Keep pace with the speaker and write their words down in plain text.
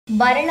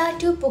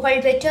வரலாற்று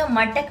புகழ்பெற்ற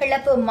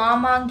மட்டக்களப்பு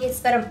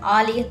மாமாங்கேஸ்வரம்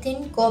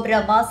ஆலயத்தின் கோபுர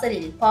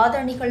வாசலில்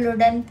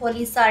பாதணிகளுடன்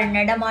போலீசார்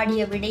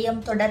நடமாடிய விடயம்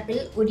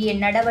தொடர்பில் உரிய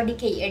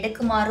நடவடிக்கை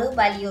எடுக்குமாறு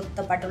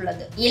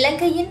வலியுறுத்தப்பட்டுள்ளது.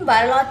 இலங்கையின்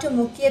வரலாற்று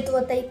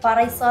முக்கியத்துவத்தை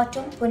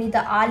பறைசாற்றும்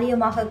புனித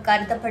ஆலயமாக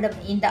கருதப்படும்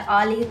இந்த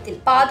ஆலயத்தில்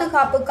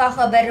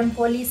பாதுகாப்புக்காக வரும்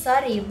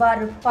போலீசார்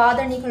இவ்வாறு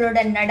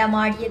பாதணிகளுடன்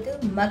நடமாடியது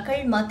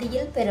மக்கள்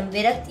மத்தியில் பெரும்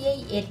விரக்தியை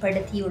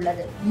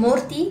ஏற்படுத்தியுள்ளது.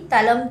 மூர்த்தி,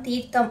 தலம்,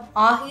 தீர்த்தம்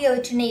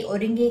ஆகியவற்றினை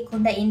ஒருங்கே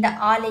கொண்ட இந்த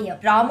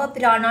ஆலயம்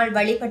ராமபிரானால்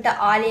வழிபட்ட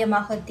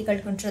ஆலயமாக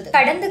திகழ்கின்றது.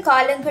 கடந்த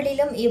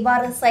காலங்களிலும்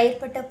இவ்வாறு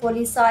செயற்பட்ட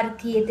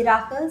போலீசாருக்கு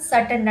எதிராக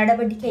சட்ட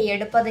நடவடிக்கை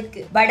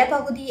எடுப்பதற்கு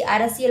வடபகுதி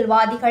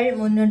அரசியல்வாதிகள்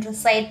முன்னின்று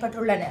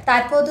செயற்பட்டுள்ளனர்.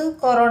 தற்போது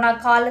கொரோனா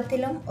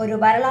காலத்திலும் ஒரு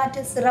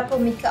வரலாற்று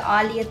சிறப்புமிக்க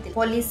ஆலயத்தில்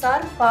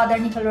போலீசார்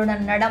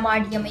பாதணிகளுடன்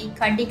நடமாடியமை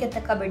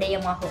கண்டிக்கத்தக்க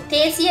விடயமாகும்.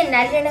 தேசிய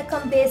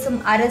நல்லிணக்கம் பேசும்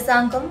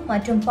அரசாங்கம்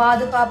மற்றும்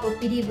பாதுகாப்பு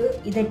பிரிவு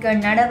இதற்கு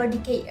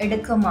நடவடிக்கை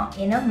எடுக்குமா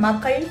என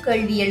மக்கள்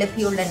கேள்வி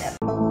எழுப்பியுள்ளனர்.